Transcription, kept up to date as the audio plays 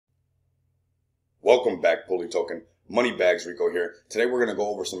Welcome back, Puli token. Moneybags, Rico here. Today we're going to go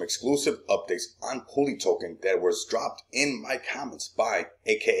over some exclusive updates on Puli token that was dropped in my comments by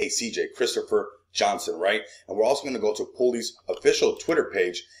aka CJ, Christopher Johnson, right? And we're also going to go to Puli's official Twitter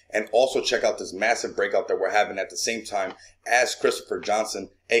page and also check out this massive breakout that we're having at the same time as Christopher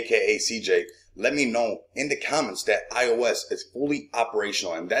Johnson, aka CJ. Let me know in the comments that iOS is fully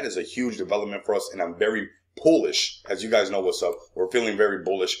operational, and that is a huge development for us, and I'm very bullish. As you guys know what's up, we're feeling very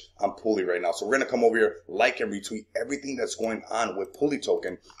bullish on Puli right now. So we're going to come over here, like and retweet everything that's going on with Puli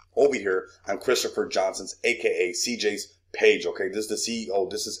token over here on Christopher Johnson's, aka CJ's page. Okay, this is the CEO.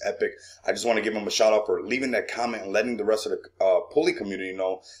 This is epic. I just want to give him a shout out for leaving that comment and letting the rest of the Puli community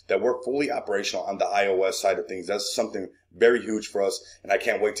know that we're fully operational on the iOS side of things. That's something very huge for us, and I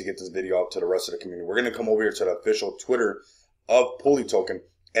can't wait to get this video out to the rest of the community. We're going to come over here to the official Twitter of Puli token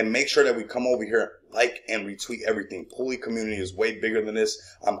and make sure that we come over here, like and retweet everything. Puli community is way bigger than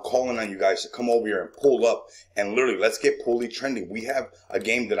this. I'm calling on you guys to come over here and pull up and literally let's get Puli trending. We have a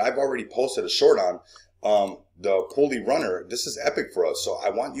game that I've already posted a short on, the Puli runner. This is epic for us. So I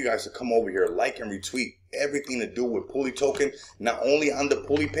want you guys to come over here, like and retweet everything to do with Puli token, not only on the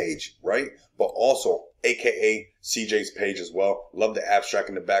Puli page, right, but also aka CJ's page as well. Love the abstract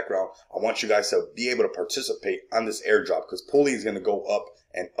in the background. I want you guys to be able to participate on this airdrop because Puli is going to go up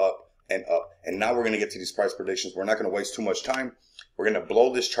and up and up. And now we're going to get to these price predictions. We're not going to waste too much time. We're going to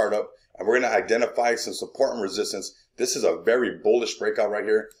blow this chart up and we're going to identify some support and resistance. This is a very bullish breakout right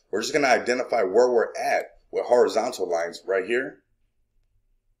here. We're just going to identify where we're at with horizontal lines right here.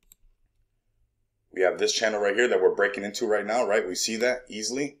 We have this channel right here that we're breaking into right now, right? We see that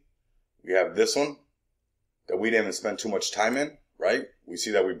easily. We have this one that we didn't even spend too much time in, right? We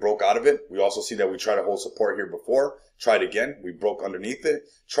see that we broke out of it. We also see that we tried to hold support here before, tried again, we broke underneath it,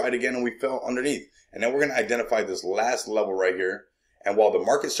 tried again, and we fell underneath. And then we're going to identify this last level right here. And while the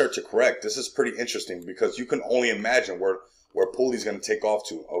market starts to correct, this is pretty interesting because you can only imagine where Puli is going to take off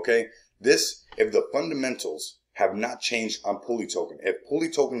to, okay? This, if the fundamentals have not changed on Puli token, if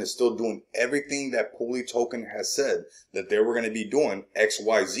Puli token is still doing everything that Puli token has said that they were going to be doing,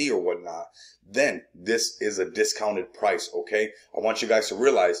 XYZ or whatnot, then this is a discounted price, okay? I want you guys to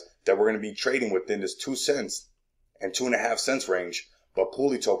realize that we're going to be trading within this 2 cents and 2.5 cents range, but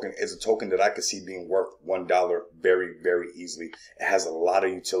Puli token is a token that I could see being worth $1 very, very easily. It has a lot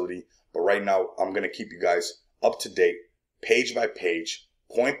of utility, but right now I'm going to keep you guys up to date, page by page,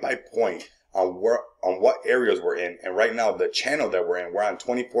 point by point, on what areas we're in. And right now the channel that we're in, we're on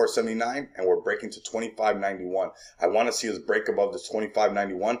 24.79 and we're breaking to 25.91. I want to see us break above this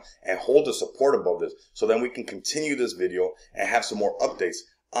 25.91 and hold the support above this, so then we can continue this video and have some more updates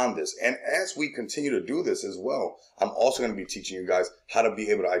on this. And as we continue to do this as well, I'm also going to be teaching you guys how to be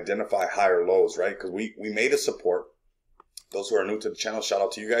able to identify higher lows, right? Because we made a support. Those who are new to the channel, shout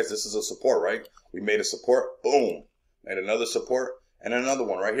out to you guys. This is a support, right? We made a support, boom, made another support and another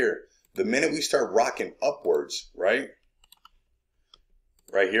one right here. The minute we start rocking upwards, right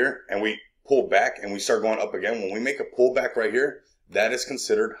here, and we pull back and we start going up again, when we make a pullback right here, that is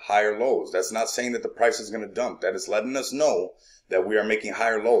considered higher lows. That's not saying that the price is going to dump. That is letting us know that we are making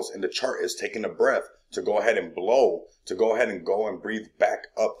higher lows, and the chart is taking a breath to go ahead and blow, to go ahead and go and breathe back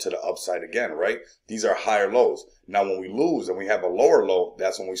up to the upside again, right? These are higher lows. Now, when we lose and we have a lower low,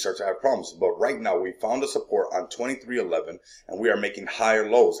 that's when we start to have problems. But right now, we found a support on 23.11, and we are making higher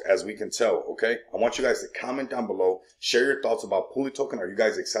lows, as we can tell, okay? I want you guys to comment down below, share your thoughts about Puli token. Are you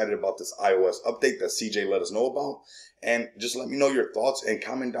guys excited about this iOS update that CJ let us know about? And just let me know your thoughts and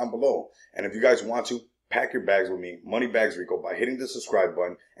comment down below. And if you guys want to, pack your bags with me, Moneybags Rico, by hitting the subscribe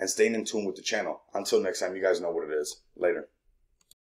button and staying in tune with the channel. Until next time, you guys know what it is. Later.